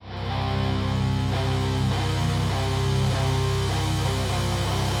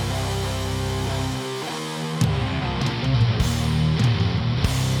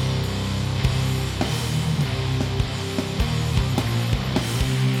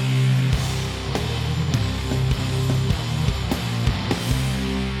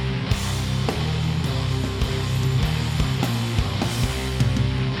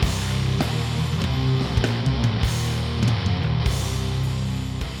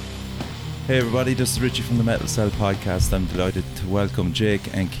Hey everybody, this is Richie from the Metal Cell podcast. I'm delighted to welcome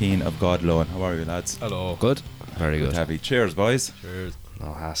Jake and Cian of Godloan. How are you, lads? Hello. Good. Very good. Heavy. Cheers, boys. Cheers.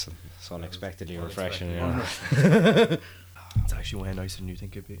 No hassle. It's unexpectedly refreshing. It's actually way nicer than you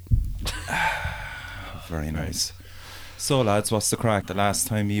think it'd be. Very nice. So, lads, what's the crack? The last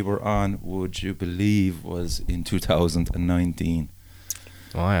time you were on, would you believe, was in 2019.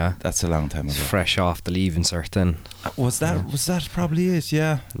 Oh yeah. That's a long time ago. Fresh off the leave insert then. Was that probably it?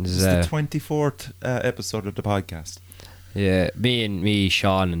 Yeah. This is the 24th episode of the podcast. Yeah, me,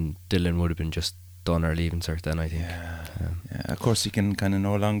 Cian and Dylan would have been just done our leave insert then, I think. Yeah. Of course, you can kind of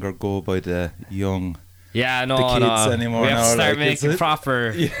no longer go by the young. Yeah, no, the kids anymore. We have to start like, making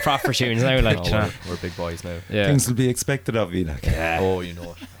proper tunes now. Like, we're big boys now. Yeah. Things will be expected of you. Like. Yeah. Oh, you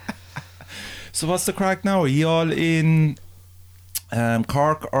know it. So what's the crack now? Are you all in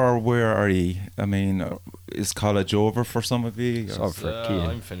Cork, or where are you? I mean, is college over for some of you? It's over for Cian.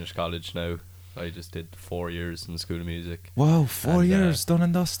 I'm finished college now. I just did 4 years in the School of Music. Wow, 4 years done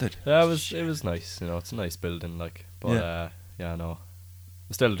and dusted. Yeah, it was nice. You know, it's a nice building. Like, but no, I'm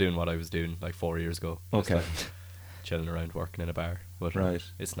still doing what I was doing like 4 years ago. Okay. Just, like, chilling around, working in a bar. But right,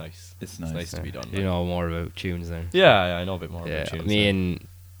 it's nice. It's nice to be done. You know more about tunes now. Yeah, I know a bit more about tunes.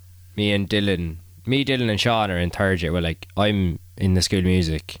 Me and Dylan and Cian are in third year. Well, like, I'm in the School of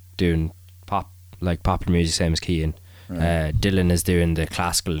Music doing popular music, same as Cian. Right. Dylan is doing the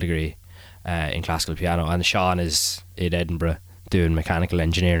classical degree in classical piano, and Cian is in Edinburgh doing mechanical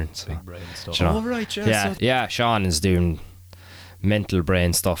engineering. So, big brain stuff. you know, Oh, right, yeah. yeah. Cian is doing mental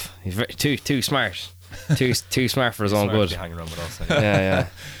brain stuff. He's too smart, too smart for his own good. Hanging around with us. Yeah.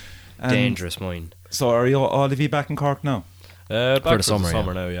 Dangerous mind. So are you all of you back in Cork now? Back for the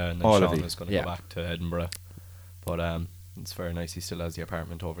summer now, yeah. And then All of Sean you. is going to go back to Edinburgh. But it's very nice. He still has the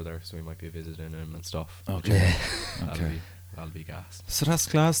apartment over there, so we might be visiting him and stuff. Okay. That'll be gas. So that's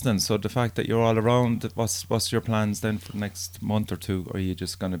class then. So the fact that you're all around, what's your plans then for the next month or two? Are you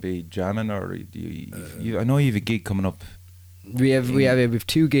just going to be jamming, or do you? I know you have a gig coming up. We have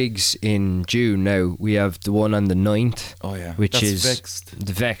 2 gigs in June now. We have the one on the 9th. Oh yeah, which that's is Vexed.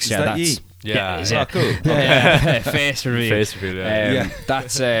 the Vex. Is Yeah, that that's ye? Yeah. Cool. face reveal. Face reveal, yeah.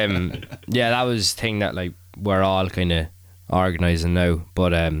 That's that was the thing that like we're all kind of organising now. But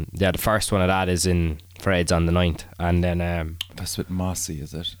the first one of that is in Fred's on the 9th, and then That's with Mossy,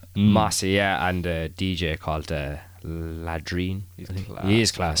 is it? Mossy, yeah, and a DJ called Ladrine. He's class. He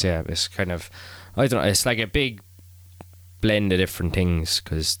is class, yeah. It's kind of, I don't know, it's like a big blend of different things,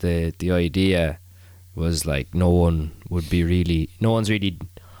 because the idea was like no one's really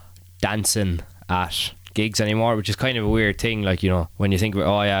dancing at gigs anymore, which is kind of a weird thing. Like, you know, when you think about,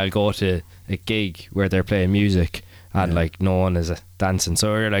 oh yeah, I'll go to a gig where they're playing music and like no one is dancing,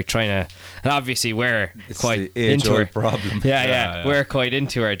 so we're like trying to, and obviously we're It's quite the into age-old it. problem. Yeah, we're quite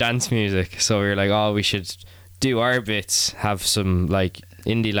into our dance music, so we're like, oh, we should do our bits, have some like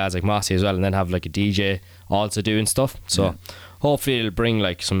indie lads like Mossy as well, and then have like a DJ also doing stuff. So hopefully it'll bring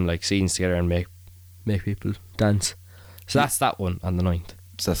like some like scenes together and make people dance. So that's that one on the 9th.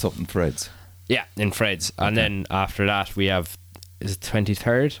 So that's up in Fred's. Yeah, in Fred's. And then after that we have, is it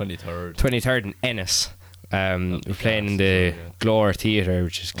 23rd? 23rd in Ennis. We're playing in the Glore Theatre,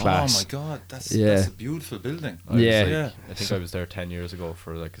 which is class. Oh my god, that's a beautiful building. Yeah. I think I was there 10 years ago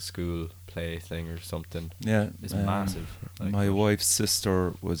for like a school play thing or something. Yeah, It's massive. Like, my wife's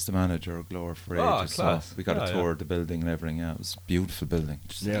sister was the manager of Glore for ages, class. so we got a tour of the building and everything. Yeah, it was a beautiful building.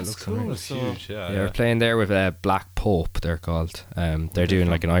 Yeah, it That's looks cool. amazing. It's So huge, yeah. We're playing there with Black Pope, they're called. They're doing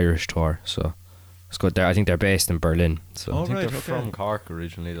like an Irish tour, so it's good. I think they're based in Berlin. So Oh, I think right, they're okay. from Cork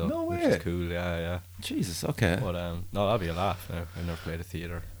originally though. No Which way. is cool, yeah. Jesus, okay. But no, that'll be a laugh now. I've never played a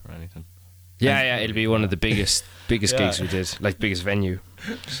theatre or anything. yeah, it'll be one of the biggest gigs Yeah. we did, like biggest venue.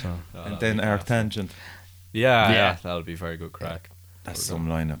 So No, And that'll then be Arc class. Tangent. Yeah, that'll be very good crack. That's some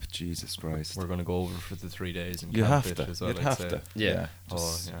lineup. Jesus Christ. We're going to go over for the 3 days and You camp have it to. as well, You'd I'd have say. to. Yeah.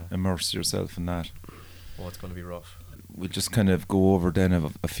 Just yeah. immerse yourself in that. Oh, it's going to be rough. We'll just kind of go over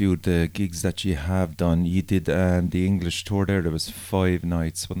then a few of the gigs that you have done. You did the English tour there. There was 5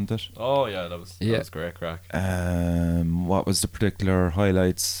 nights, wasn't it? Oh yeah, that was great crack. What was the particular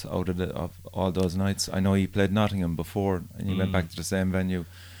highlights out of all those nights? I know you played Nottingham before and you went back to the same venue.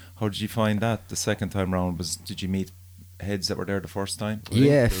 How did you find that the second time round? Did you meet heads that were there the first time?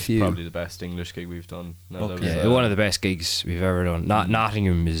 Yeah, a It was few. probably the best English gig we've done. No, that Yeah, was, one of the best gigs we've ever done.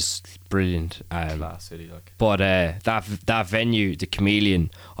 Nottingham is brilliant. class city, like. But that venue, the Chameleon,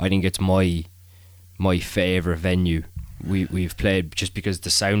 I think it's my favourite venue we've played, just because the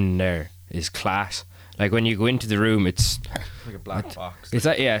sound there is class. Like when you go into the room, it's Like a black box.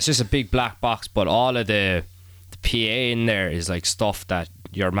 it's just a big black box, but all of the PA in there is like stuff that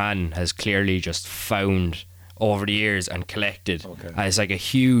your man has clearly just found over the years and collected. Okay. And it's like a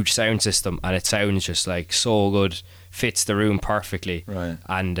huge sound system, and it sounds just like so good, fits the room perfectly. Right.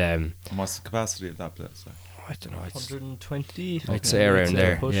 And And what's the capacity of that place? Like? I don't know, it's 120. I'd say around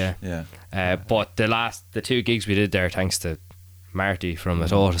there. push. Yeah. Yeah. But the 2 gigs we did there, thanks to Marty from It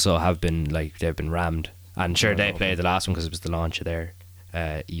so have been like, they've been rammed. And sure, they played the last one because it was the launch of their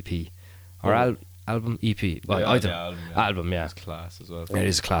EP or album EP. Well, I don't album. Yeah, It's class as well. it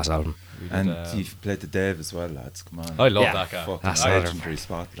is a class album. We did, And you've played the Dave as well, lads. Come on. I love Yeah. that guy. Fucking That's another- legendary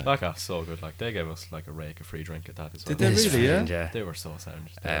spot. Like. That guy's so good. Like, they gave us like a rake of free drink at that as well. Did they It's really? Yeah. brilliant, yeah. They were so sound.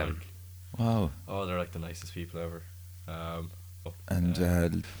 They were like, Wow. they're like the nicest people ever.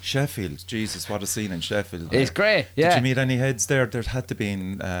 And Sheffield, Jesus, what a scene in Sheffield. It's great. Yeah. Did you meet any heads there? There had to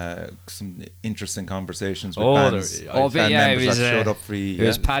be some interesting conversations with Oh, bands. there- Oh, band but yeah, members it was, that showed up free. It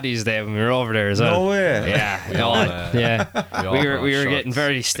was Paddy's Day when we were over there as well. No way. Yeah, We all, yeah. all We brought were getting shots.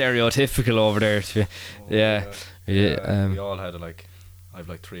 very stereotypical over there. Yeah. We all had I've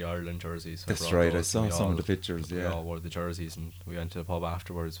like 3 Ireland jerseys. That's brought right, I those, saw and we some of all- the pictures, We yeah. all wore the jerseys, and we went to the pub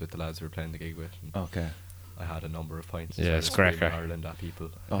afterwards with the lads we were playing the gig with. And Okay. I had a number of pints. Yeah, so I it's was screaming cracker. Ireland at people.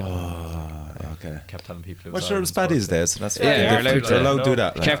 Oh, okay. Kept telling people it Well, was sure, it was Ireland's Paddy's birthday. Day, so that's Yeah, fucking you're different. allowed They're to. allowed to do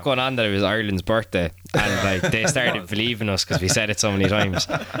that. It like. kept going on that it was Ireland's birthday, and like they started believing us because we said it so many times.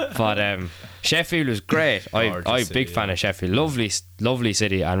 But Sheffield was great. I'm a Gorgeous big city, fan yeah. of Sheffield. Lovely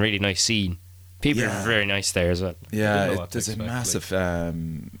city and really nice scene. People Yeah. are very nice there as well. I didn't know Yeah, what to there's a expect, massive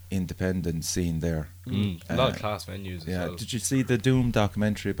independent scene there. A lot of class venues as Yeah, well. did you see the Doom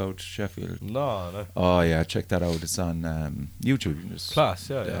documentary about Sheffield? No. Oh yeah, check that out. It's on YouTube. You can just, Class,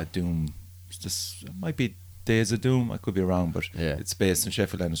 yeah. Doom. It's just, it might be Days of Doom. I could be wrong, but Yeah. it's based in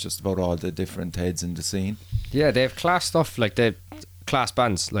Sheffield, and it's just about all the different heads in the scene. Yeah, they have class stuff like they class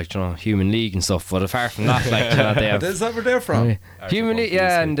bands like Human League and stuff. But apart from that, like they have Is that where they're from? Arctic Human League, Monkeys,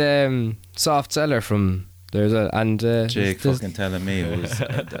 yeah, yeah. and Soft Seller from there as well. And Jake there's fucking telling me it was.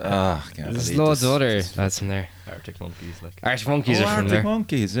 Can't there's believe loads this. of other lads in there. Arctic Monkeys, like. Arctic Monkeys Oh, are from Arctic there.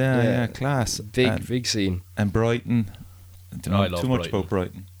 Monkeys, yeah, class. Big scene. And Brighton. I don't know I love too much Brighton. about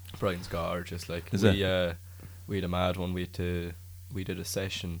Brighton. Brighton's gorgeous. Like, Is we had a mad one. We did a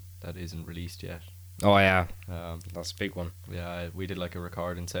session that isn't released yet. Oh yeah, Um, that's a big one. Yeah, we did like a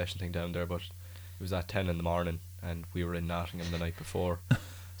recording session thing down there, but it was at 10 in the morning, and we were in Nottingham the night before,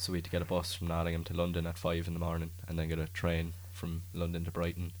 so we had to get a bus from Nottingham to London at 5 in the morning, and then get a train from London to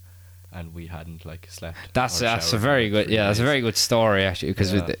Brighton, and we hadn't like slept. That's or a showered very for like good. 3 Yeah, that's a days. very good story actually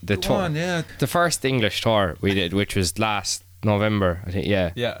because Yeah. the Go tour, on, yeah. the first English tour we did, which was last November, I think.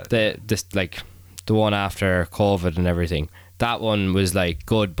 Yeah. Yeah. The one after COVID and everything. That one was like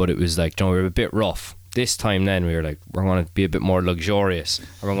good, but it was like we were a bit rough. This time then we were like, we're going to be a bit more luxurious, and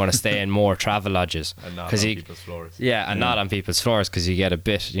we're going to stay in more travel lodges. And not 'Cause on you- people's floors. Yeah, and not on people's floors because you get a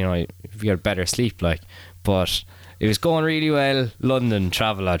bit, you get better sleep, like. But it was going really well. London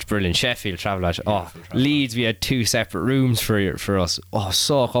Travel Lodge, brilliant. Sheffield Travel Lodge, Beautiful Travel Leeds, we had 2 separate rooms for us. Oh,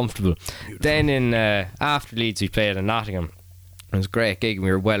 so comfortable. Then in after Leeds, we played in Nottingham. It was a great gig. And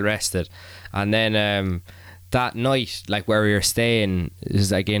we were well rested, and then that night, like where we were staying,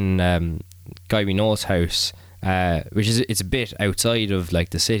 is like in Guy we know's house, which is it's a bit outside of like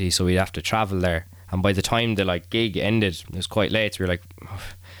the city, so we'd have to travel there. And by the time the like gig ended, it was quite late. So we were like,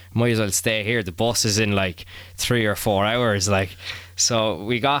 might as well stay here. The bus is in like 3 or 4 hours. Like, so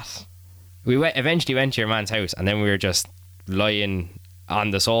eventually went to your man's house, and then we were just lying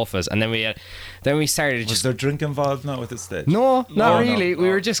on the sofas, and then we started Was just there drink involved now at this stage? no, not No, really. We no,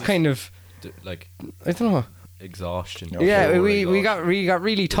 were just just- kind of Like I don't know. exhaustion. Okay. Yeah, Pure we exhaustion. got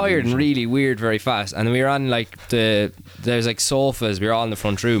really tired and really weird very fast, and we were on like there's like sofas. We were all in the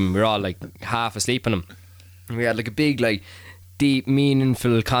front room. We were all like half asleep on them. And we had like a big like deep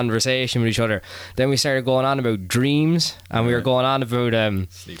meaningful conversation with each other. Then we started going on about dreams, and we were going on about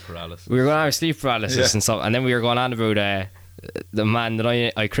Sleep paralysis. we were going on about sleep paralysis Yeah. and stuff, and then we were going on about the man that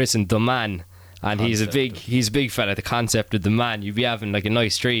I christened the man. And he's a big fella. The concept of the man, you'd be having like a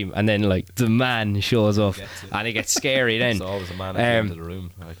nice dream, and then like the man shows up, Gets it. and it gets scary. Then There's always a man at the end of the room.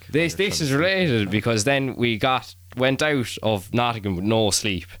 Like, when this you're trying is to sleep. related because then we went out of Nottingham with no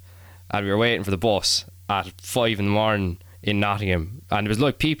sleep, and we were waiting for the bus at 5 in the morning in Nottingham, and there was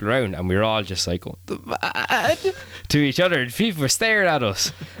like people around, and we were all just like going, the man to each other, and people were staring at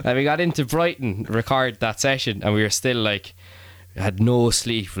us. And we got into Brighton, record that session, and we were still like had no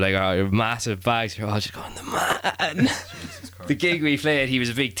sleep, like our massive bags. We were all just going, the man. Jesus Christ. The gig we played, he was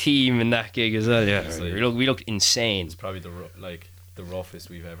a big team in that gig as well. Yeah, It's like- we looked insane. It's probably the roughest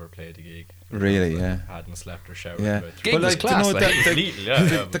we've ever played a gig. Really, Like, yeah. Hadn't slept or showered. Yeah. about 3 Gig But was like, class, you know, like. Completely, yeah,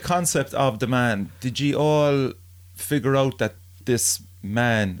 yeah. the concept of the man, did you all figure out that this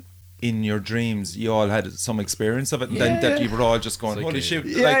man in your dreams you all had some experience of it, and then that you were all just going, It's like holy a- shit,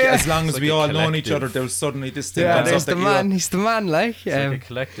 Yeah, like yeah. as long It's as like we a all known each collective- other, there was suddenly this thing Yeah, comes there's up the that man. He's the man, like. It's like a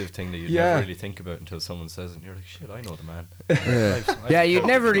collective thing that you Yeah. never really think about until someone says it, and you're like, shit, I know the man. Yeah, you'd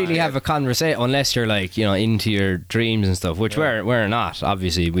never really have a conversation unless you're like, you know, into your dreams and stuff, which we're not.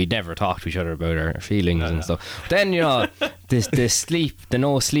 Obviously, we'd never talk to each other about our feelings and stuff. Then, you know, the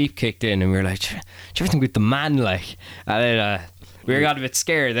no sleep kicked in, and we were like, do you ever think about the man, like? And then we got a bit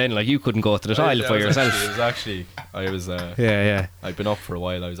scared then, like you couldn't go to the toilet by yourself. Yeah. I'd been up for a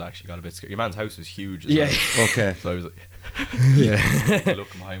while. I was actually got a bit scared. Your man's house was huge. As Yeah. well. Okay. So I was like, Yeah.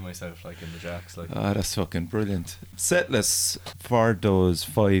 looking behind myself like in the jacks, like. That's fucking brilliant. Setlist for those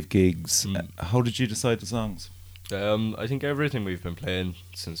 5 gigs. How did you decide the songs? I think everything we've been playing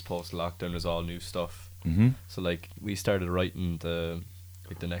since post lockdown is all new stuff. Mm-hmm. So like we started writing the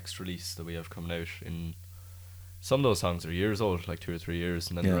next release that we have coming out in. Some of those songs are years old, like 2 or 3 years,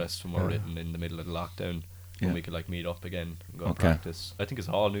 and then the rest of them were written in the middle of the lockdown when we could like meet up again and go and practice. I think it's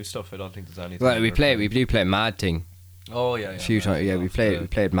all new stuff. I don't think there's anything. Well, we do play Mad Thing Oh yeah, a few times. Yeah, we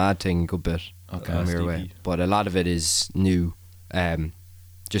played Mad Thing a good bit. Okay. When we were last away, EP. but a lot of it is new,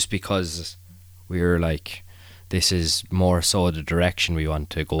 just because we were like, this is more so the direction we want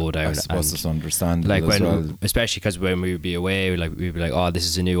to go down. I suppose and it's understandable like as when, well. especially because when we would be away, like we'd be like, oh, this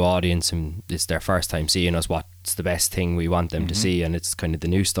is a new audience and it's their first time seeing us. What's the best thing we want them to see? And it's kind of the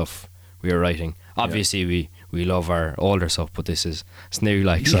new stuff we were writing. Obviously, we love our older stuff, but it's new,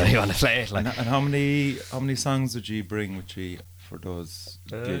 like, so you want to play it. Like, And how many songs did you bring with you for those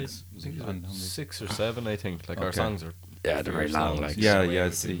gigs? I think it's And about how many- 6 or 7. I think like our Okay. songs are Yeah, they're very long, songs, like. so Yeah, it yeah,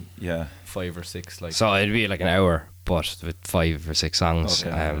 would see, be yeah. 5 or 6 like. so it'd be like an hour, but with 5 or 6 songs.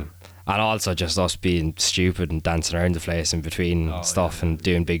 Okay. And also just us being stupid and dancing around the place in between stuff and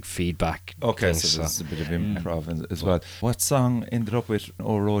doing big feedback. Okay, things, so there's a bit of improv as well. What song ended up with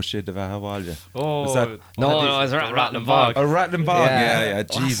 "Oh Roshi de Vahavalja"? Oh, Was that- No, it's Rattling Bog. Oh, Rattling Bog. Yeah. Yeah,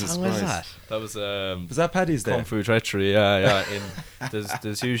 What Jesus song was Christ. that? that was Was that Paddy's Day? Kung Fu Treachery. Yeah.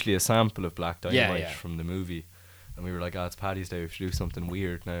 There's usually a sample of Black Dynamite yeah. from the movie, and we were like, it's Paddy's Day. We should do something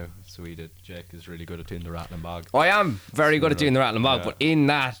weird now. So we did. Jake is really good at doing the Rattling Bog. I am very good at doing the Rattling Bog, Yeah. but in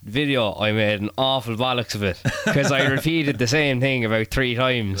that video I made an awful bollocks of it because I repeated the same thing about 3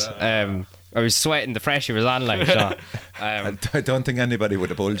 times. I was sweating, the pressure was on, like, Sean. I don't think anybody would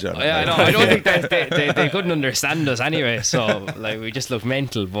have bulged on it. Yeah, I know. I don't think they couldn't understand us anyway, so like we just looked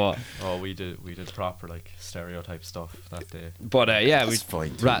mental. But We did proper like stereotype stuff that day. yeah, we That's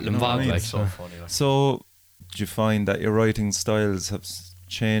fine too, Rattling you know what I Bog, mean? like. So funny. Like. So, do you find that your writing styles have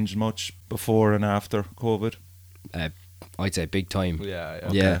changed much before and after COVID? I'd say big time. Yeah.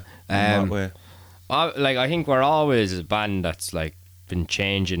 Yeah. In what way? I think we're always a band that's like been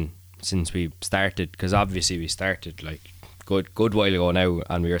changing since we started, because obviously we started like good while ago now,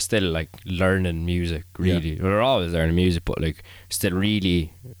 and we are still like learning music. Really, we're always learning music, but like still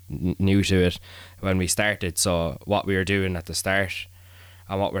really new to it when we started. So what we were doing at the start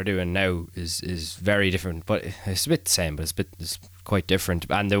and what we're doing now is very different, but it's a bit the same, but it's quite different.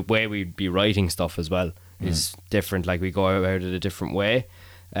 And the way we'd be writing stuff as well is different. Like we go about it a different way.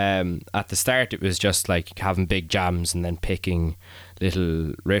 At the start it was just like having big jams and then picking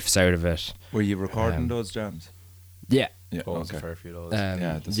little riffs out of it. Were you recording those jams? Yeah. Yeah. It was a Okay. fair few of those.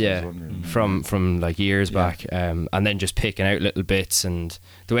 Yeah, that's what I was wondering. from like years back, and then just picking out little bits. And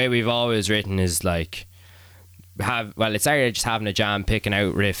the way we've always written is like it started just having a jam, picking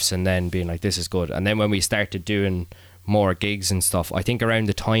out riffs, and then being like, this is good. And then when we started doing more gigs and stuff, I think around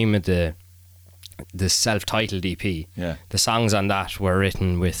the time of the self-titled EP, the songs on that were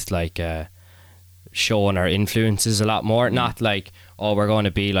written with like showing our influences a lot more, not like, oh, we're going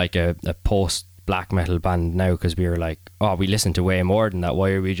to be like a post black metal band now, because we were like, oh, we listen to way more than that,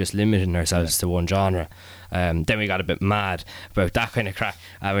 why are we just limiting ourselves to one genre? Then we got a bit mad about that kind of crap,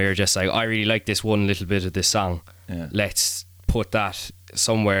 and we were just like, I really like this one little bit of this song, let's put that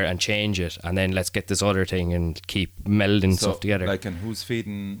somewhere and change it, and then let's get this other thing and keep melding stuff together. Like, and who's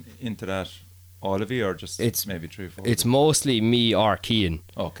feeding into that? All of you, or just It's maybe 3 or 4? It's mostly me or Cian.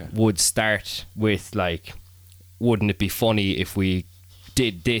 Okay. Would start with like, wouldn't it be funny if we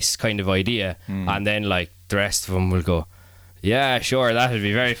did this kind of idea, and then like the rest of them will go, yeah, sure, that would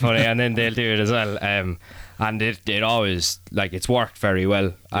be very funny, and then they'll do it as well. And it always, like, it's worked very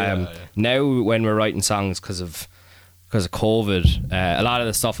well. Now when we're writing songs, because of COVID, a lot of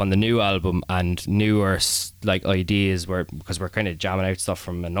the stuff on the new album and newer like ideas because we're kind of jamming out stuff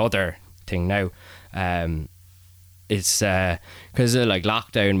from another thing now. It's because of like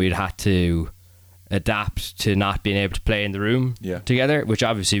lockdown, we'd had to adapt to not being able to play in the room Yeah. together, which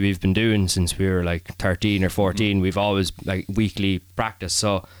obviously we've been doing since we were like 13 or 14. We've always like weekly practice,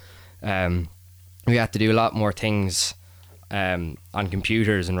 so we had to do a lot more things on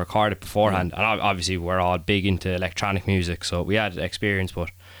computers and record it beforehand. And obviously we're all big into electronic music, so we had experience.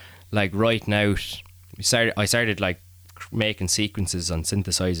 But like writing out, I started like making sequences on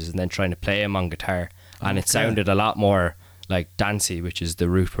synthesizers and then trying to play them on guitar, and it sounded a lot more like dancey, which is the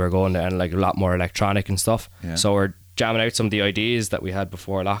route we're going down, and like a lot more electronic and stuff. So we're jamming out some of the ideas that we had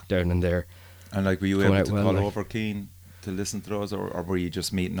before lockdown, and they're And like, were you able to call like, over Cian to listen to those, or were you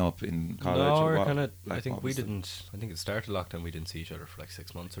just meeting up in college? No, or we're what? kind of. Like, I think what we was the- didn't. I think it started lockdown. We didn't see each other for like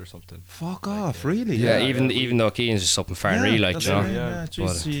 6 months or something. Fuck Like, off, really? even though Cian's just up in Farnree, like, that's you know. right, Yeah.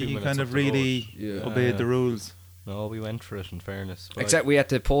 geez, But- 2 you minutes kind up of the road. really Yeah. obeyed the rules. No, we went for it. In fairness, but Except we had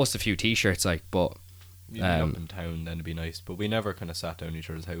to post a few t-shirts, like, but you'd be up in town, then it'd be nice. But we never kind of sat down in each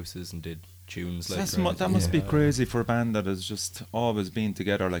other's houses and did tunes like That must be crazy for a band that has just always been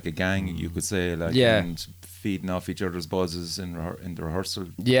together like a gang, you could say, like, and feeding off each other's buzzes in the rehearsal.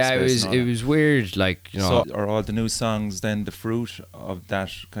 yeah, space and all it that. was weird, like, you know. So are all the new songs then the fruit of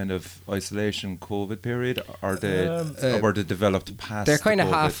that kind of isolation COVID period, or or were they developed past? They're kind of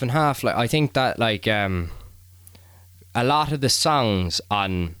COVID? half and half. Like, I think that like a lot of the songs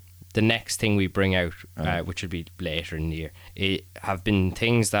on the next thing we bring out, which will be later in the year, it have been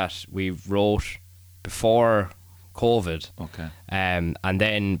things that we wrote before COVID. Okay. And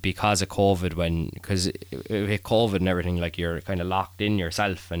then because of COVID, because with COVID and everything, like, you're kind of locked in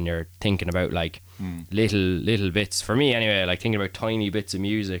yourself and you're thinking about like little bits. For me anyway, like thinking about tiny bits of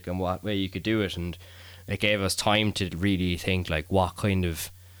music and what way you could do it, and it gave us time to really think like what kind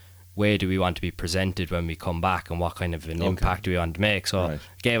of way do we want to be presented when we come back, and what kind of an impact do we want to make. So it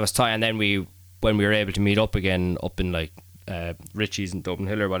gave us time, and then when we were able to meet up again up in like Richie's in Dublin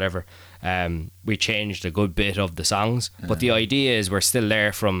Hill or whatever, we changed a good bit of the songs, but the idea is we're still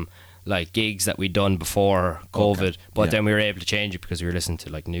there from like gigs that we'd done before COVID, but then we were able to change it because we were listening to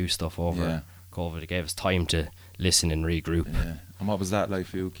like new stuff over COVID. It gave us time to listen and regroup. And what was that like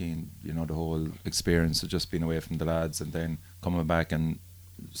for you, Cian? You know, the whole experience of just being away from the lads and then coming back and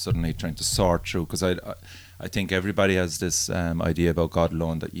suddenly trying to sort through, because I think everybody has this idea about God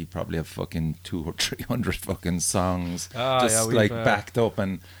Alone that you probably have fucking 200 or 300 fucking songs like backed up,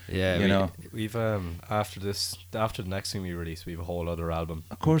 and you know, we've after the next thing we release, we have a whole other album.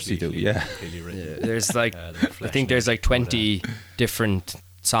 Of course you do, yeah. There's like I think there's like 20 different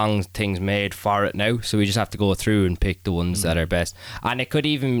songs things made for it now, so we just have to go through and pick the ones that are best. And it could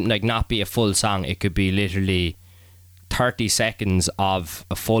even like not be a full song, it could be literally 30 seconds of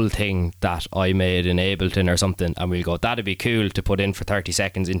a full thing that I made in Ableton or something, and we'll go, that'd be cool to put in for 30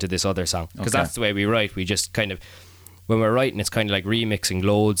 seconds into this other song, because that's the way we write. We just kind of, when we're writing, it's kind of like remixing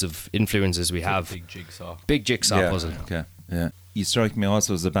loads of influences we have. Big jigsaw puzzle. You strike me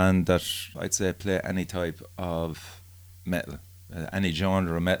also as a band that I'd say play any type of metal, any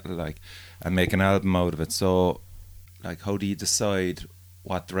genre of metal, like, and make an album out of it. So like, how do you decide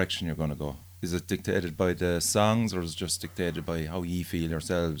what direction you're going to go? Is it dictated by the songs, or is it just dictated by how you feel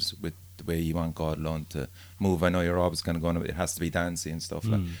yourselves with the way you want God Alone to move? I know you're always kind of going, it has to be dancey and stuff,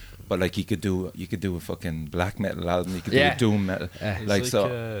 like, but like you could do a fucking black metal album, you could do a doom metal,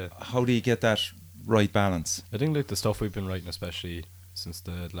 how do you get that right balance? I think like the stuff we've been writing, especially since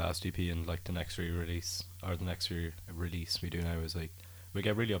the last EP and like the next release we do now, is like we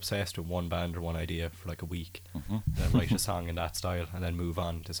get really obsessed with one band or one idea for like a week, then write a song in that style and then move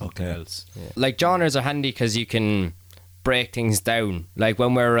on to something else. Like, genres are handy because you can break things down. Like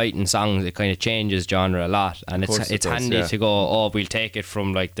when we're writing songs, it kind of changes genre a lot, and it's handy to go, we'll take it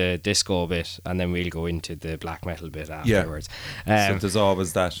from like the disco bit and then we'll go into the black metal bit afterwards. So there's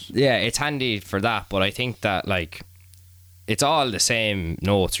always that. Yeah, it's handy for that, but I think that like it's all the same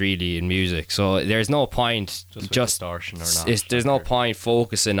notes really in music, so there's no point distortion or not. There's no point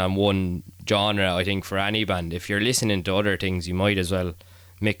focusing on one genre. I think for any band, if you're listening to other things, you might as well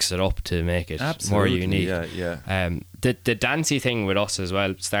mix it up to make it more unique. The dancey thing with us as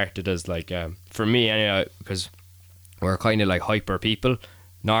well started as like for me anyway, because we're kind of like hyper people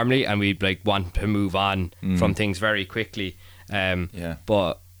normally, and we like want to move on from things very quickly.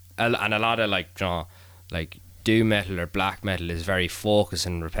 But a lot of like, you know, like doom metal or black metal is very focused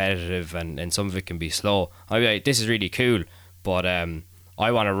and repetitive, and some of it can be slow. I'm like, this is really cool, but I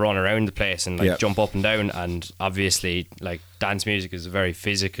want to run around the place and like jump up and down, and obviously like dance music is a very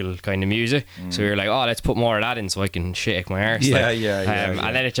physical kind of music, so we were like, let's put more of that in so I can shake my arse.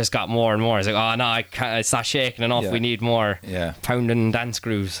 And then it just got more and more. It's like, oh no, I can't, it's not shaking enough, we need more pounding dance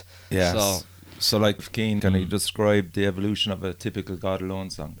grooves. So like, Cian, can you describe the evolution of a typical God Alone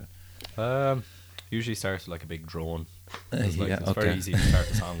song then? Usually starts with like a big drone. It's very okay. easy to start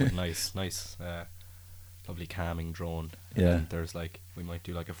the song with nice, lovely calming drone. And Yeah. then there's like, we might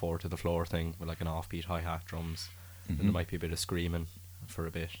do like a 4 to the floor thing with like an offbeat hi-hat drums. And there might be a bit of screaming for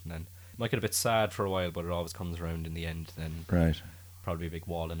a bit. And then it might get a bit sad for a while, but it always comes around in the end. Then Right. probably a big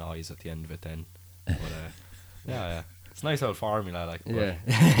wall of noise at the end of it then. But yeah. It's a nice old formula, like. But,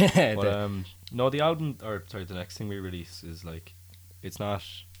 Yeah. but no, the album, or sorry, the next thing we release is like, it's not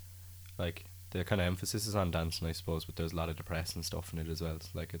like, the kind of emphasis is on dancing, I suppose, but there's a lot of depressing stuff in it as well.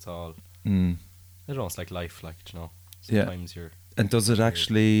 It's like, it's all, I don't know, it's like life, like, you know. Yeah. Sometimes you're. And does it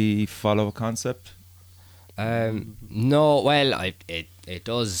actually follow a concept? No, well, it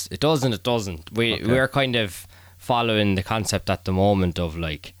does and it doesn't. We're kind of following the concept at the moment of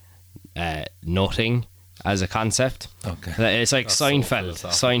like nothing as a concept. Okay. It's like That's so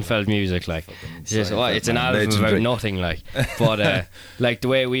Seinfeld music, like it's just, Seinfeld, it's an man. album Legendary. about nothing, like. But like the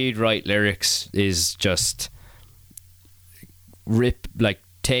way we'd write lyrics is just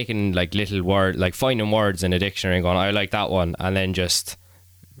taking like little word, like finding words in a dictionary and going, I like that one, and then just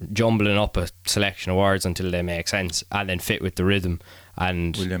jumbling up a selection of words until they make sense and then fit with the rhythm.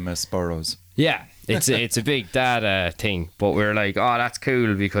 And William S. Burroughs. yeah, it's a big dad thing, but we're like, oh, that's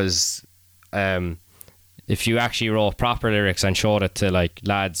cool, because if you actually wrote proper lyrics and showed it to like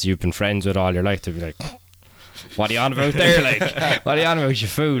lads you've been friends with all your life, they'd be like, what are you on about there? Like, what are you on about, you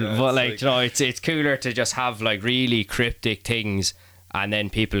fool? Yeah, but like, you know, it's cooler to just have like really cryptic things, and then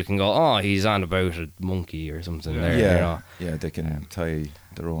people can go, oh, he's on about a monkey or something there. Yeah, You know? yeah, they can tie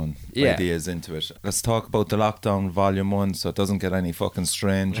their own Yeah. ideas into it. Let's talk about the Lockdown Volume 1 so it doesn't get any fucking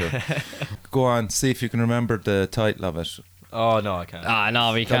stranger. Go on, see if you can remember the title of it. Oh, no, I can't. Ah,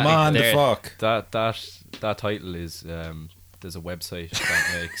 no, we can't. Come on, the there- fuck. That title is, there's a website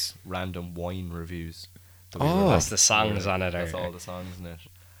that makes random wine reviews. that we Oh. release. That's the songs on it. That's are- all the songs in it.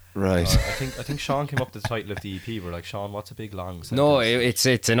 Right. I think Sean came up with the title of the EP. We're like, Sean, what's a big long sentence? No, it's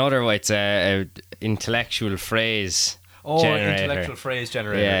another. It's a intellectual phrase. generator. Intellectual phrase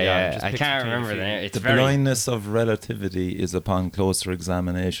generator. Yeah. just I picked can't between a remember few. the name. It's The very. blindness of relativity is upon closer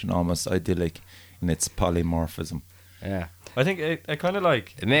examination almost idyllic in its polymorphism. Yeah, I think it kind of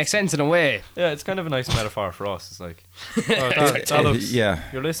like, it makes sense in a way. yeah, it's kind of a nice metaphor for us. It's like, oh, that looks, Yeah.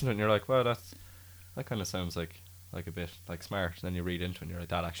 you're listening and you're like, well, that kind of sounds like a bit like smart. And then you read into it and you're like,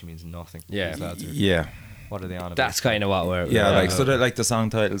 that actually means nothing. Yeah. These lads are- Yeah. What are they on about? That's kind of what we're. Yeah, we're like about. so that like the song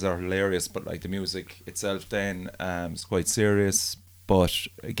titles are hilarious, but like the music itself then is quite serious. But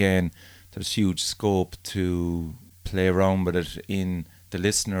again, there's huge scope to play around with it in the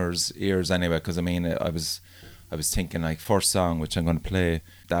listeners' ears anyway. Because I mean, I was thinking like first song which I'm going to play,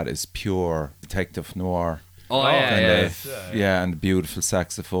 that is pure detective noir. Oh Oh, yeah, Kind yeah. of, yeah, and beautiful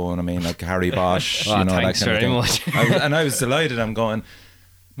saxophone. I mean, like Harry Bosch, Oh, you know, thanks that kind very of much. thing. I was delighted. I'm going,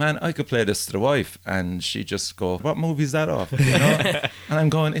 man, I could play this to the wife, and she just go, "What movie's that off?" You know, and I'm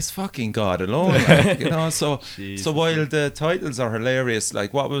going, "It's fucking God alone," like, you know. So Jesus. while the titles are hilarious,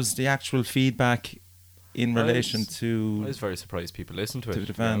 like, what was the actual feedback in I relation was- I to was very surprised people listened to it. the to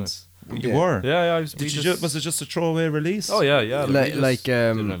be fans? honest. You Yeah. were. Yeah, we Did you just- was it just a throwaway release? Oh yeah. Like- we like, just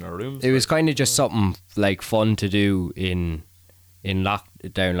did um, it in our rooms. It was like- kind of just something like fun to do in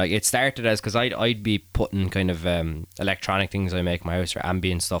lockdown. Like it started as, because I'd be putting kind of electronic things I make in my house or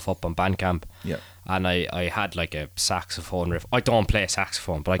ambient stuff up on Bandcamp. Yeah. And I had like a saxophone riff. I don't play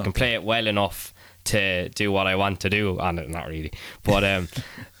saxophone, but I can play it well enough to do what I want to do on it. Not really, but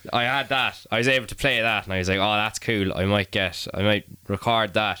I had that. I was able to play that, and I was like, oh, that's cool. I might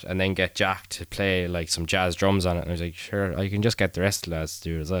record that and then get Jack to play like some jazz drums on it. And I was like, sure, I can just get the rest of the lads to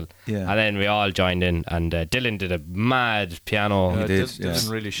do it as well. Yeah. And then we all joined in, and Dylan did a mad piano. Yeah, He did, Dylan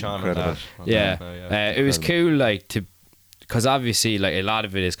yeah. really shone on Incredible. that. Yeah, it was cool, like because obviously, like a lot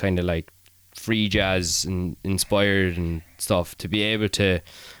of it is kind of like free jazz and inspired and stuff. To be able to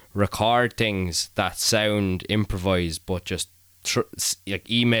record things that sound improvised, but just like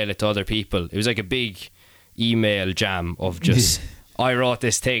email it to other people. It was like a big email jam of just. I wrote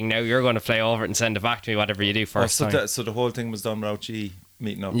this thing. Now you're going to play over it and send it back to me. Whatever you do Oh, first so, time. so the whole thing was done without you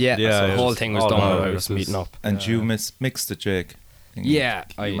meeting up. Yeah, Yeah, so it the whole was thing was all done about without it. us It was- meeting up. And you mixed it, Jake. Yeah,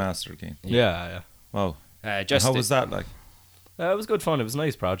 you mastered it. Yeah. Wow. Just How was that like? It was good fun. It was a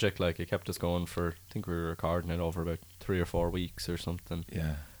nice project. Like it kept us going for. I think we were recording it over about 3 or 4 weeks or something.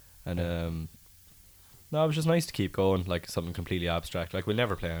 Yeah. And no, it was just nice to keep going. Like something completely abstract. Like we'll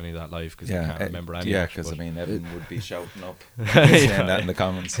never play any of that live because we can't remember any. Yeah, of it, because I but- mean, Evan would be shouting up, saying that in the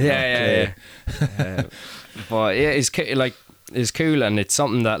comments. you know, Yeah. But yeah, it's cool, and it's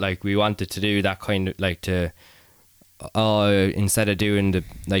something that like we wanted to do, that kind of like to instead of doing the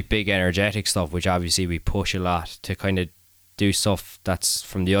like big energetic stuff, which obviously we push a lot, to kind of do stuff that's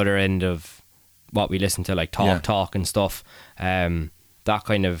from the other end of what we listen to, like Talk and stuff, that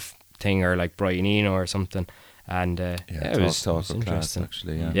kind of thing, or like Brian Eno or something. And it was interesting class,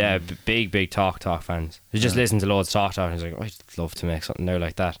 actually. Big Talk fans. We just listened to loads of Talk, and I was like, I'd love to make something now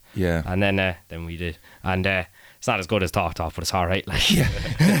like that. Yeah. And then we did, and it's not as good as Talk, but it's all right. Like,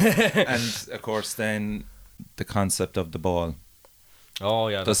 And of course, then the concept of the ball. Oh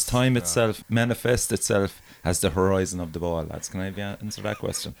yeah. Does time itself manifest itself as the horizon of the ball? Lads, can I answer that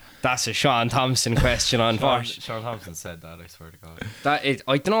question? That's a Sean Thompson question, unfortunately. Sean Thompson said that, I swear to God.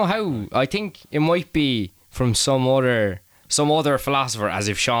 I don't know how. I think it might be from some other philosopher, as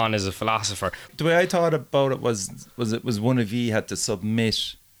if Sean is a philosopher. The way I thought about it was one of you had to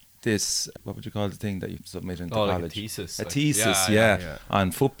submit this, what would you call the thing that you submit into college? Like a thesis. A thesis, yeah,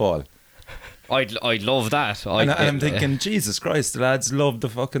 on football. I'd love that. And I'm thinking, Jesus Christ, the lads love the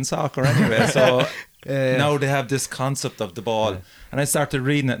fucking soccer anyway. So now they have this concept of the ball. And I started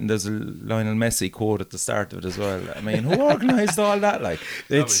reading it, and there's a Lionel Messi quote at the start of it as well. I mean, who organised all that? Like,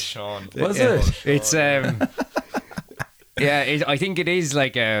 that was Sean. Was it? It's I think it is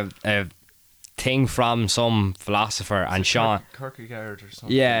like a thing from some philosopher, and Sean Kierkegaard or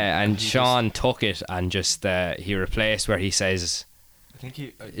something. Yeah, and Sean took it and just he replaced where he says, I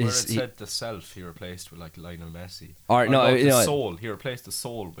think where it said the self, he replaced with like Lionel Messi. The soul. He replaced the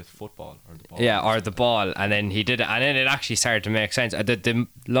soul with football, or the ball. Yeah, or the ball, and then he did it, and then it actually started to make sense. The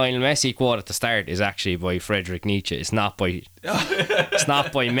Lionel Messi quote at the start is actually by Friedrich Nietzsche. It's not by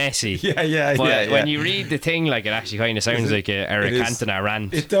Messi. Yeah. When you read the thing, like, it actually kind of sounds like a Eric Cantona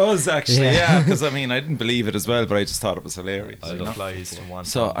rant. It does actually, yeah. Because I mean, I didn't believe it as well, but I just thought it was hilarious.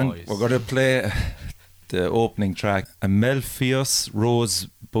 So we're going to play the opening track, A Melpheus Rose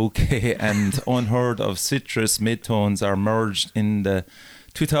Bouquet and Unheard of Citrus Midtones are merged in the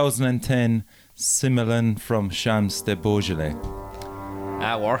 2010 Similin from Shams de Beaujolais.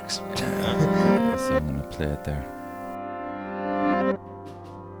 That works. So I'm going to play it there.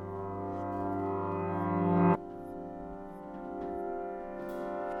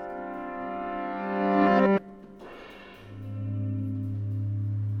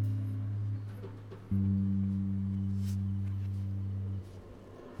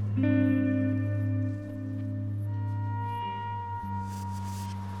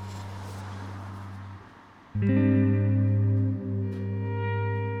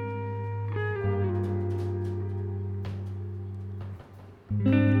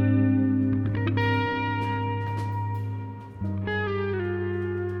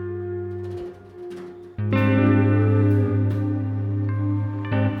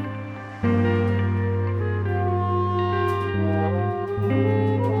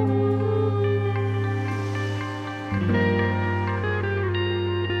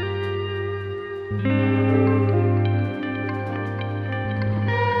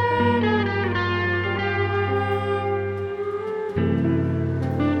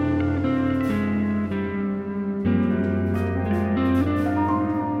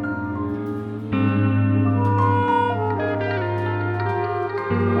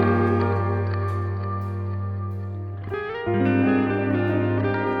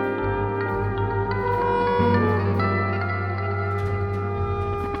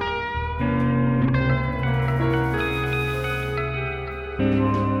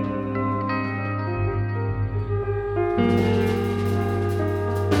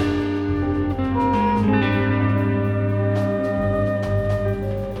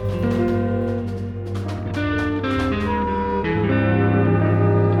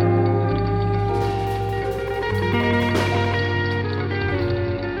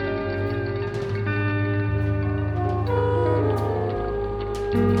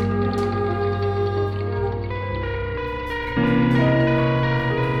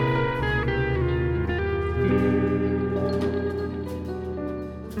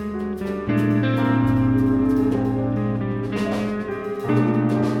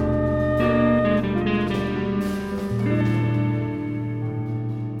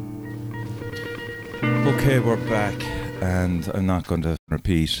 Okay, we're back, and I'm not going to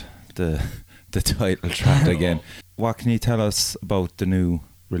repeat the title track again. What can you tell us about the new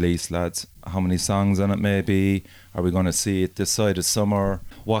release, lads? How many songs on it maybe? Are we going to see it this side of summer?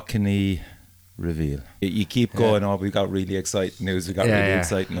 What can you reveal? You keep going, we got really exciting news,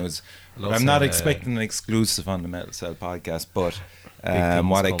 exciting news. I'm not expecting an exclusive on the Metal Cell podcast, but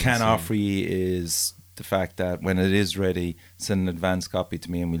what I can offer you is the fact that when it is ready, send an advance copy to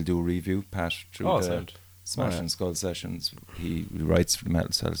me and we'll do a review, Pat, through the Smash and Skull sessions. He writes for the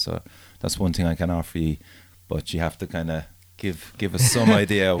Metal Cell, so that's one thing I can offer you, but you have to kind of give us some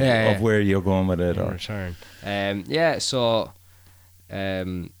idea of where you're going with it. In return.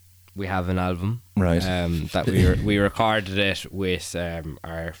 we have an album, Right. that we recorded it with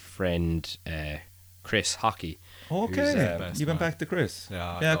our friend Chris Hockey. Okay, best you went man. back to Chris.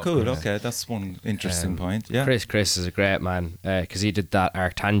 Yeah, I Yeah, love cool. Chris. Okay, that's one interesting point. Yeah. Chris is a great man because he did that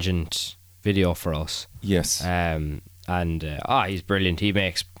Arctangent video for us. Yes. He's brilliant. He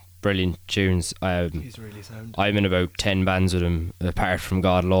makes brilliant tunes. He's really sound. I'm in about 10 bands with him, apart from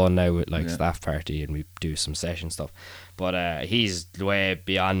God Alone now with like Yeah. Staff Party, and we do some session stuff. But he's way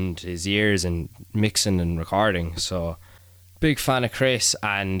beyond his years in mixing and recording. So big fan of Chris,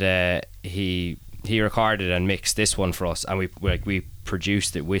 and he recorded and mixed this one for us, and we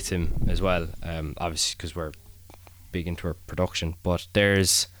produced it with him as well. Obviously because we're big into our production. But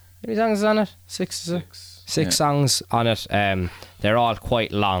there's how many songs on it? Six. Yeah. Songs on it. They're all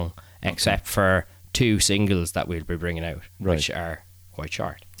quite long, except for 2 singles that we'll be bringing out, Right. which are quite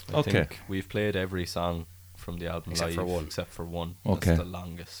short. I Okay. think we've played every song from the album Except live for one. except for one. Okay. That's the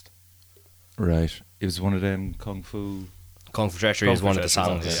longest. Right. It was one of them Kung Fu. Kung Fu Treachery Kung is Fu one of the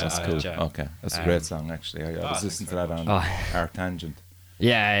Treachery, songs. yeah, That's cool. Yeah. Okay, that's a Um, great song actually. I was listening to that on Oh. Arctangent.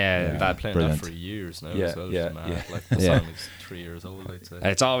 Yeah. We've been playing brilliant. that for years now Yeah, as well. yeah, It's mad. yeah. Like the Yeah. song is 3 years old, I'd say.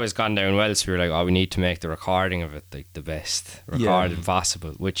 It's always gone down well, so we were like, oh, we need to make the recording of it like the best recording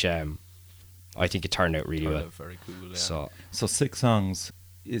possible, which I think it turned out really Turned well. out very cool, yeah. So 6 songs.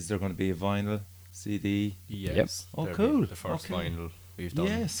 Is there going to be a vinyl, CD? Yes. Oh, that'll cool. be the first Okay. vinyl we've done.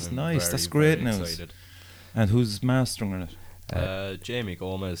 Yes, I'm nice. very, That's great very news. excited. And who's mastering on it? Jamie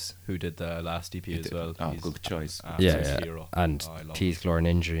Gomez, who did the last EP as well. Oh, He's good choice. absolute Yeah. hero. And Oh, I love teeth, claw, and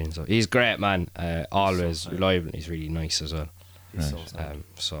injury, and so he's great, man. Always So reliable, and he's really nice as well. He's so Right. sound.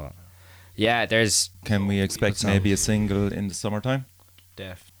 So yeah, there's Can we expect Good song. maybe a single in the summertime?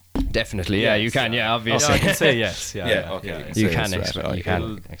 definitely you Yes, can, yeah. obviously. I can say yes. Yeah, Yeah, okay. yeah. You Say can it's expect. right. You can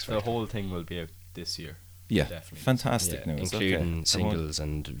It'll- expect. The whole thing will be out this year. Yeah, Definitely. fantastic Yeah, news. including Okay. singles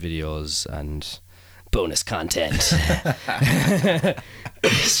and videos and bonus content.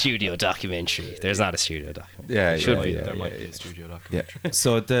 Studio documentary. There's not a studio documentary. Yeah, Should yeah, be. yeah, There yeah, might be yeah. a studio Yeah. documentary.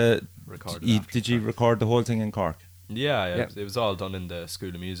 So Recorded did after you the fact. record the whole thing in Cork? Yeah, Yeah. it was all done in the School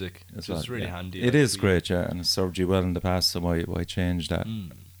of Music, As which was well? really Yeah. handy. It like, is we- great, yeah, and it served you well in the past. So why change that? I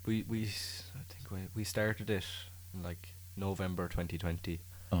think we started it in like November 2020.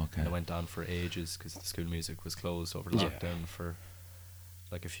 Okay. And it went on for ages because the School of Music was closed over Yeah. lockdown for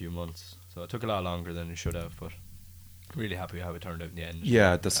like a few months. So it took a lot longer than it should have, but really happy how it turned out in the end.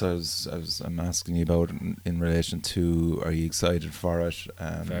 Yeah, that's what I'm asking you about in relation to. Are you excited for it?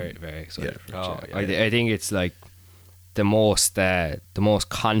 Very, very excited yeah. for it. Oh, yeah. yeah. I think it's like the most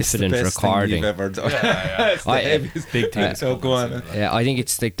confident it's the best recording. thing you've ever done. Yeah. It's the I- heaviest Big things. So go on. coming soon, like. Yeah, I think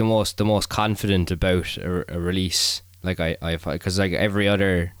it's like the most confident about a release. Like I because like every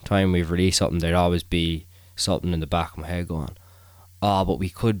other time we've released something, there'd always be something in the back of my head going, "Oh, but we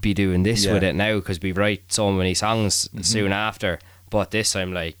could be doing this Yeah. with it now because we write so many songs soon after." But this,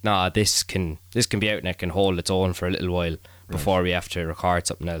 I'm like, nah, this can be out and it can hold its own for a little while before we have to record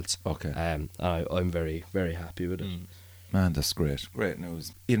something else. Okay. I'm very, very happy with it. Man, that's great. Great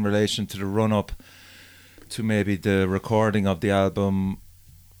news. In relation to the run up to maybe the recording of the album,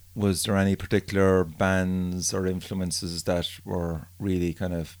 was there any particular bands or influences that were really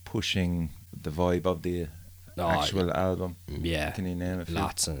kind of pushing the vibe of the Oh, actual album? Yeah, Can you name a few?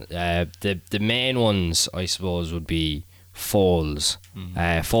 lots. And the main ones, I suppose, would be Falls.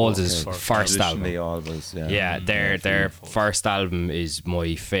 Falls is Okay. first Traditionally album. always, yeah. Yeah, their Falls. first album is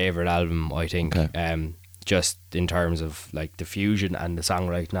my favorite album, I think. Okay. Just in terms of like the fusion and the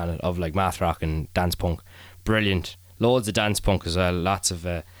songwriting on it of like math rock and dance punk, brilliant. Loads of dance punk as well. Lots of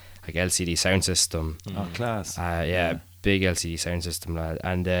like LCD sound system. Oh, class. Yeah, big LCD sound system, lad.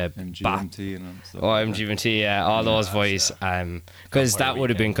 And MGMT and stuff. Oh, like that. MGMT, yeah, all those boys. Because that would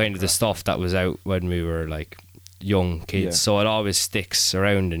have been Weekend kind of the crap. stuff that was out when we were like young kids. Yeah. So it always sticks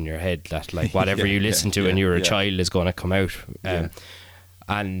around in your head that like whatever Yeah, you listen yeah, to when yeah, you were a yeah. child is going to come out. Yeah.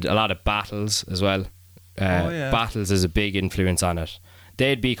 And a lot of Battles as well. Yeah. Battles is a big influence on it.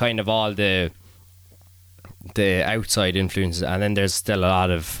 They'd be kind of all the outside influences, and then there's still a lot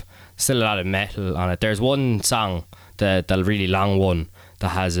of metal on it. There's one song, the really long one, that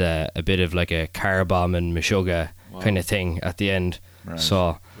has a bit of like a car bomb and Meshuggah kind of thing at the end. Right.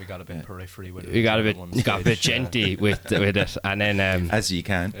 So We got a bit periphery with it. we got a at one bit stage. genty with it, and then As you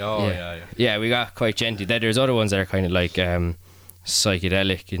can. Oh, yeah. we got quite genty. Then there's other ones that are kind of like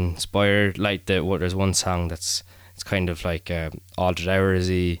psychedelic inspired. Like there's one song it's kind of like Altered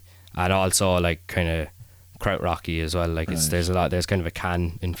Hoursy, and also like kind of krautrocky as well. Like Right. there's a lot. There's kind of a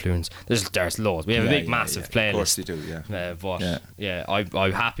Can influence. There's loads. We have a big massive playlist. Of course you do, yeah. But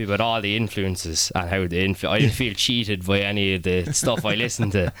I'm happy with all the influences and how they I didn't feel cheated by any of the stuff I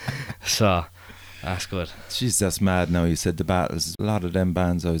listened to. So that's good. Jeez, that's mad now. You said the Battles. A lot of them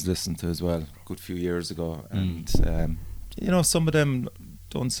bands I was listening to as well, a good few years ago. And, some of them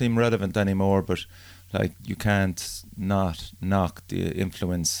don't seem relevant anymore, but like you can't not knock the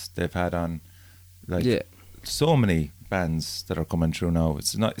influence they've had on so many bands that are coming through now.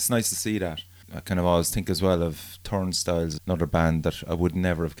 It's nice to see that. I kind of always think as well of Turnstiles, another band that I would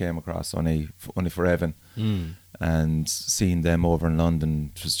never have came across only for Evan. And seeing them over in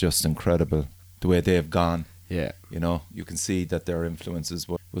London was just incredible. The way they've gone. Yeah. You can see that their influences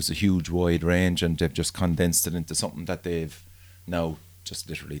was a huge wide range, and they've just condensed it into something that they've now just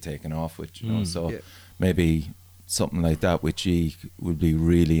literally taken off with, so maybe something like that with G would be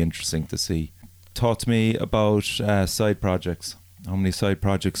really interesting to see. Talk to me about side projects. How many side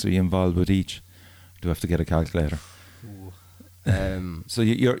projects are you involved with each? Do I have to get a calculator? So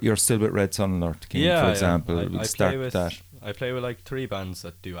you're still with Red Sun or Cian, for example. I start play with that. I play with like 3 bands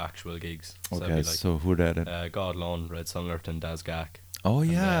that do actual gigs. Okay, so who are they? God Lone, Red Sunlert and Daz Gak. Oh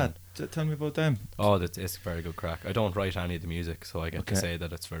yeah, tell me about them. Oh, it's very good crack. I don't write any of the music, so I get to say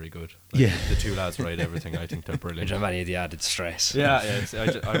that it's very good. Yeah. The 2 lads write everything. I think they're I brilliant. don't have any of the added stress.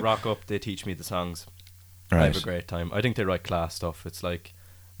 I rock up, they teach me the songs. Right. I have a great time. I think they write class stuff. It's like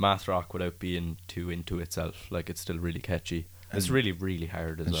math rock without being too into itself. Like, it's still really catchy. It's really, really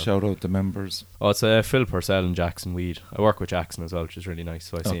hard as well. Shout out the members. Oh, it's Phil Purcell and Jackson Weed. I work with Jackson as well, which is really nice.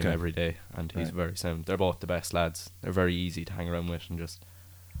 So I see him every day, and he's very sound. They're both the best lads. They're very easy to hang around with, and just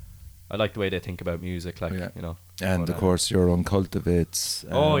I like the way they think about music, like And of course, your Uncultivates.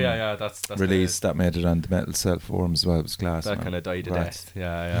 That's release that made it on the Metal Self forum as well. It was class. That kind of died a death.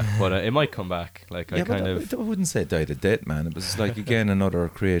 But it might come back. Like I wouldn't say it died a death, man. It was like again another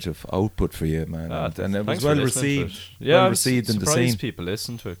creative output for you, man. And it was well received. Well received in the scene. People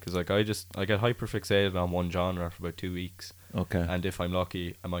listen to it because like I get hyper fixated on one genre for about 2 weeks. Okay. And if I'm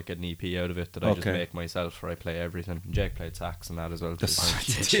lucky, I might get an EP out of it that I just make myself, where I play everything. And Jake played sax and that as well.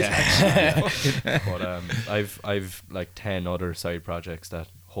 But I've like 10 other side projects that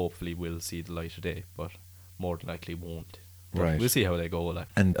hopefully will see the light of day, but more than likely won't. But right. We'll see how they go. Like.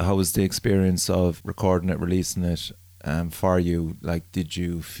 And how was the experience of recording it, releasing it for you? Like, did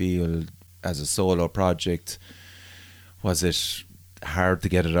you feel as a solo project, was it hard to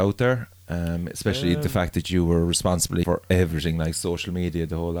get it out there? Especially the fact that you were responsible for everything, like social media,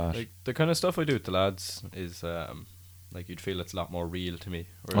 the whole lot. Like the kind of stuff I do with the lads is like you'd feel it's a lot more real to me.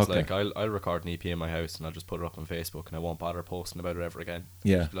 Whereas like I'll record an EP in my house and I'll just put it up on Facebook and I won't bother posting about it ever again.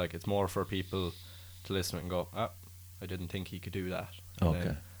 Yeah. Like it's more for people to listen to it and go, I didn't think he could do that. And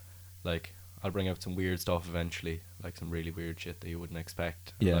then, like I'll bring out some weird stuff eventually, like some really weird shit that you wouldn't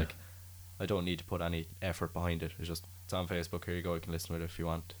expect. Yeah. Like I don't need to put any effort behind it. It's on Facebook. Here you go. You can listen to it if you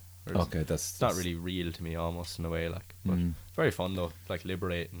want. It's not really real to me, almost in a way, like. But very fun though, like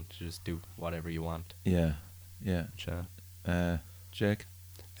liberating to just do whatever you want. Yeah. Jake.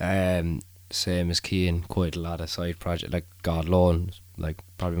 Same as Cian, quite a lot of side project, like God Lone, like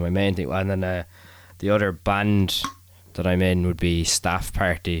probably my main thing. And then the other band that I'm in would be Staff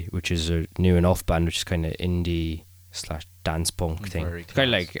Party, which is a new enough band, which is kind of indie / dance punk thing, kind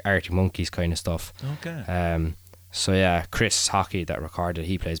of like Arctic Monkeys kind of stuff. Okay. So yeah, Chris Hockey that recorded,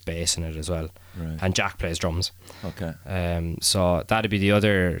 he plays bass in it as well, and Jack plays drums. Okay. So that'd be the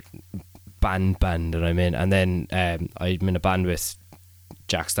other band that I'm in, and then I'm in a band with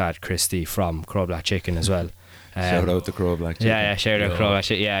Jack's dad, Christy from Crow Black Chicken as well. Shout out to Crow Black Chicken. Yeah, shout out Crow Black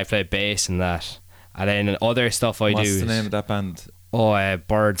Chicken. Yeah, I play bass in that, and then other stuff I do. What's the name of that band?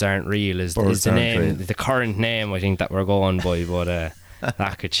 Birds Aren't Real is the name, real. The current name I think that we're going by, but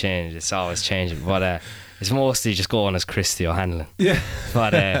that could change. It's always changing, but it's mostly just going as Christy O'Hanlon. Yeah.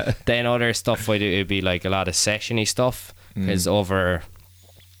 But then other stuff I do, it'd be like a lot of sessiony stuff, because over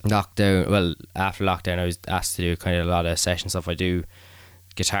lockdown, well, after lockdown I was asked to do kind of a lot of session stuff. I do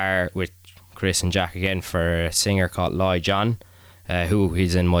guitar with Chris and Jack again for a singer called Lloyd John, who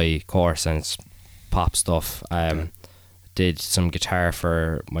he's in my course, and it's pop stuff. Did some guitar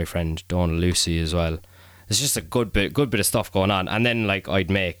for my friend Donna Lucy as well. It's just a good bit of stuff going on. And then like I'd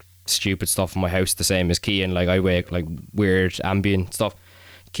make stupid stuff in my house the same as Cian. Like I make like weird ambient stuff,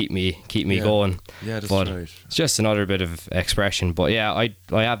 keep me going. Yeah, that's right. It's just another bit of expression. But yeah, I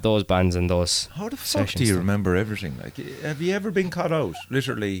have those bands and those. How the fuck do you remember everything? Like, have you ever been caught out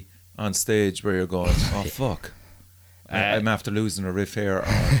literally on stage where you're going, oh fuck, I'm after losing a riff here, or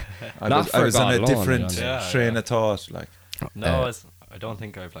I was on a different train of thought, like. No, I don't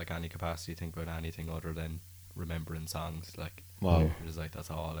think I've like any capacity to think about anything other than remembering songs. Like, Wow. you're just like, that's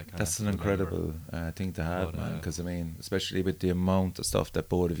all I kind That's an incredible thing to have, But, man. Because I mean, especially with the amount of stuff that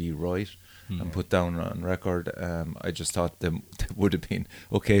both of you write and put down on record, I just thought there would have been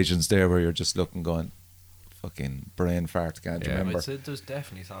occasions there where you're just looking, going, "Fucking brain fart, can't remember." I'd say there's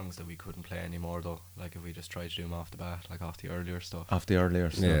definitely songs that we couldn't play anymore though. Like if we just tried to do them off the bat, like off the earlier stuff. Off the earlier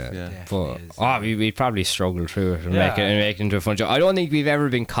stuff, yeah. Definitely But is. we probably struggled through it and make it into a fun show. I don't think we've ever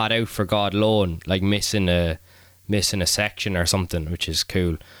been caught out for God alone, like missing a section or something, which is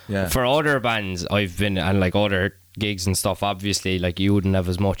cool. Yeah. For other bands I've been, and like other gigs and stuff, obviously like you wouldn't have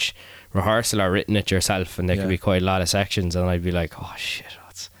as much rehearsal or written it yourself, and there could be quite a lot of sections, and I'd be like, oh shit,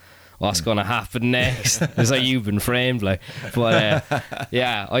 what's gonna happen next? It's like you've been framed, like. But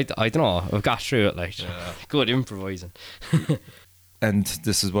I don't know, I've got through it, like. Good improvising. And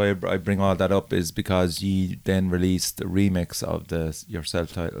this is why I bring all that up, is because you then released a remix of your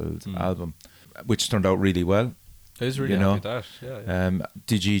self-titled album, which turned out really well. I was really happy with that. Yeah.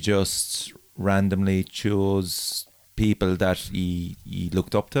 Did you just randomly choose people that you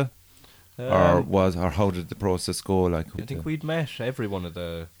looked up to, or how did the process go? Like, I think we'd met every one of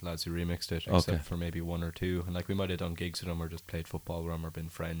the lads who remixed it, except for maybe one or two, and like we might have done gigs with them or just played football with them or been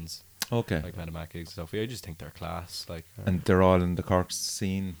friends. Okay. Like met them at gigs and stuff. I just think they're class. Like, and they're all in the Cork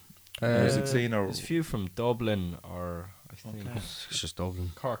scene, music scene, or there's a few from Dublin, or I think It's just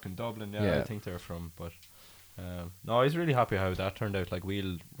Dublin. Cork and Dublin. Yeah. I think they're from. But no, I was really happy how that turned out. Like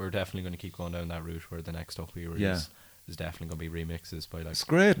we're definitely going to keep going down that route where the next stuff we release is definitely going to be remixes by like. It's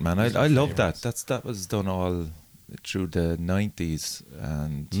great, man. I love that. favourites. That was done all through the 90s,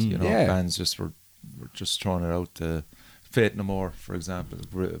 and bands just were just throwing it out. Fate No More, for example,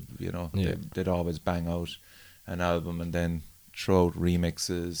 they'd always bang out an album and then throw out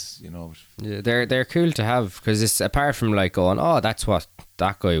remixes. Yeah, they're cool to have, because it's, apart from like going, oh, that's what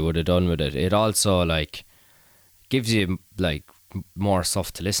that guy would have done with it, it also like gives you like more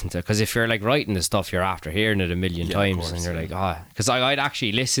stuff to listen to, because if you're like writing the stuff, you're after hearing it a million times, course, and you're like, because I'd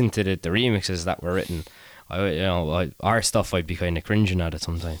actually listen to the remixes that were written. Our stuff I'd be kind of cringing at it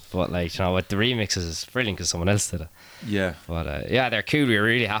sometimes, but like, with the remixes it's brilliant because someone else did it. Yeah. But they're cool. We were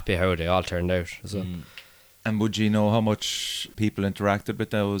really happy how they all turned out. So. And would you know how much people interacted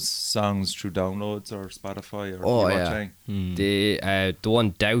with those songs through downloads or Spotify or the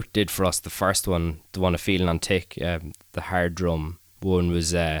one Doubt did for us, the first one, the one of Feeling on Tick, the hard drum one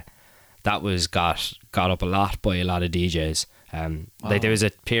was that was got up a lot by a lot of DJs. Like there was a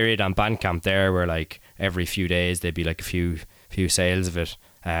period on Bandcamp there where like every few days there'd be like a few sales of it.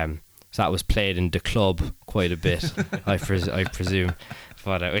 So that was played in the club quite a bit, I presume.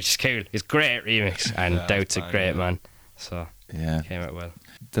 But which is cool. It's a great remix, and Doubt's a great man. So came out well.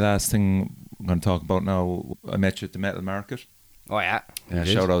 The last thing I'm going to talk about now, I met you at the Metal Market. Oh yeah.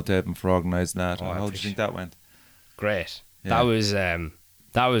 Shout out to Evan for organising that. Oh, how do you think that went? Great. Yeah.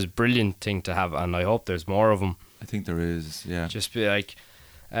 That was a brilliant thing to have, and I hope there's more of them. I think there is, yeah. Just be like,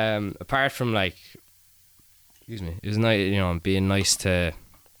 apart from like, excuse me, it was nice, being nice to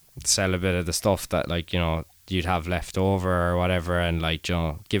sell a bit of the stuff that like, you'd have left over or whatever, and like,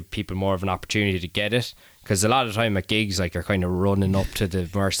 give people more of an opportunity to get it. Because a lot of time at gigs, like, you're kind of running up to the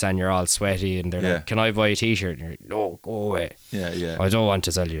merch stand, you're all sweaty, and they're like, can I buy a t-shirt? And you're like, no, go away. Yeah. I don't want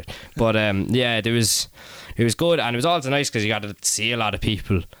to sell you it. But it was good, and it was also nice because you got to see a lot of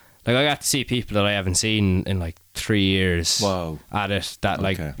people. Like, I got to see people that I haven't seen in like 3 years. Wow. At it, that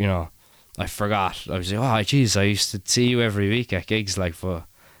like, I forgot. I was like, oh jeez, I used to see you every week at gigs, like, but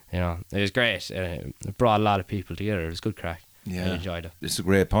it was great. It brought a lot of people together. It was good crack. Yeah, I enjoyed it. It's a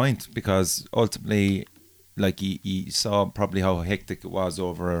great point, because ultimately, like, you saw probably how hectic it was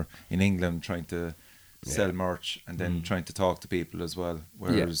over in England trying to sell merch and then trying to talk to people as well.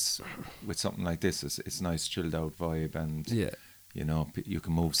 Whereas with something like this, it's a nice chilled out vibe, and you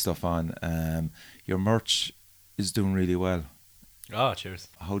can move stuff on. Your merch is doing really well. Oh, cheers.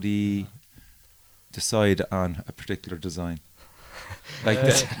 How do you decide on a particular design? Like,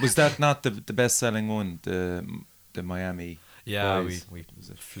 was that not the best selling one, the Miami? Yeah, boys? we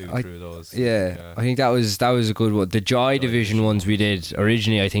flew through those. Yeah, I think that was a good one. The Joy Division ones we did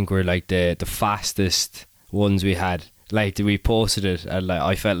originally, I think, were like the fastest ones we had. Like, we posted it, and like,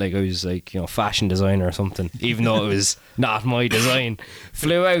 I felt like I was like, fashion designer or something, even though it was not my design.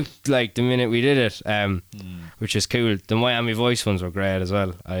 Flew out like the minute we did it, which is cool. The Miami Voice ones were great as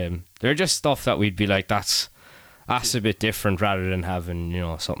well. They're just stuff that we'd be like, that's a bit different, rather than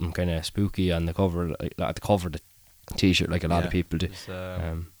having something kind of spooky on the cover, like at the cover of the t-shirt, like a lot of people do.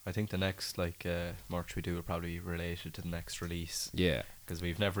 I think the next merch we do will probably be related to the next release. Yeah. Because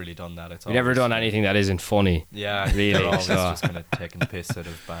we've never really done that. It's We've never always, done anything that isn't funny. Yeah, really. They're always So. just kind of taking the piss out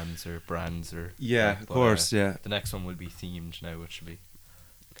of bands or brands or. Yeah, of course. Yeah. The next one will be themed now, which will be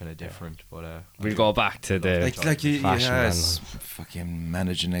kind of different. But we'll go back to the Like you fashion yes, fucking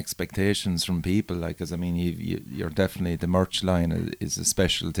managing expectations from people. Like, 'cause I mean, you're definitely, the merch line is a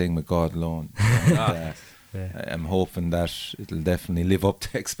special thing with God alone. And, Yeah. I'm hoping that it'll definitely live up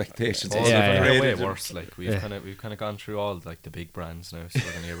to expectations. Oh, Yeah, they're yeah. way worse. Like we've Yeah. kind of gone through all like the big brands now, so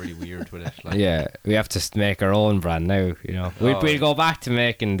we're gonna get really weird with it. Like, Yeah, we have to make our own brand now. You know, we'll go back to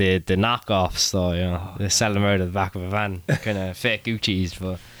making the knockoffs. So you know, they sell them out of the back of a van, kind of fake Gucci's.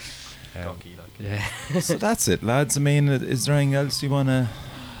 But cocky, like. yeah, So that's it, lads. I mean, is there anything else you want to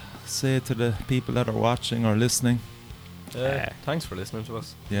say to the people that are watching or listening? Thanks for listening to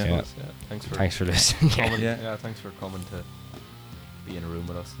us. Yeah. Yeah. Thanks for listening. coming. Yeah. Yeah, thanks for coming to be in a room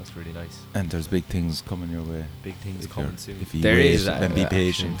with us. That's really nice. And there's big things coming your way. Big things If coming you're- soon. If you There wait is, and be actually.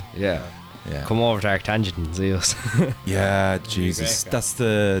 patient. Yeah. Yeah. Come over to our tangent and see us. Yeah, Jesus,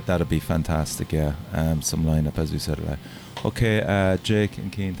 great, that'd be fantastic. Yeah, some lineup as we said. Okay, Jake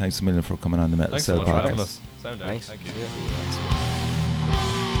and Cian, thanks a million for coming on the Metal Thanks Cell so much for having podcast. us. Sound out. Thanks. Thank you.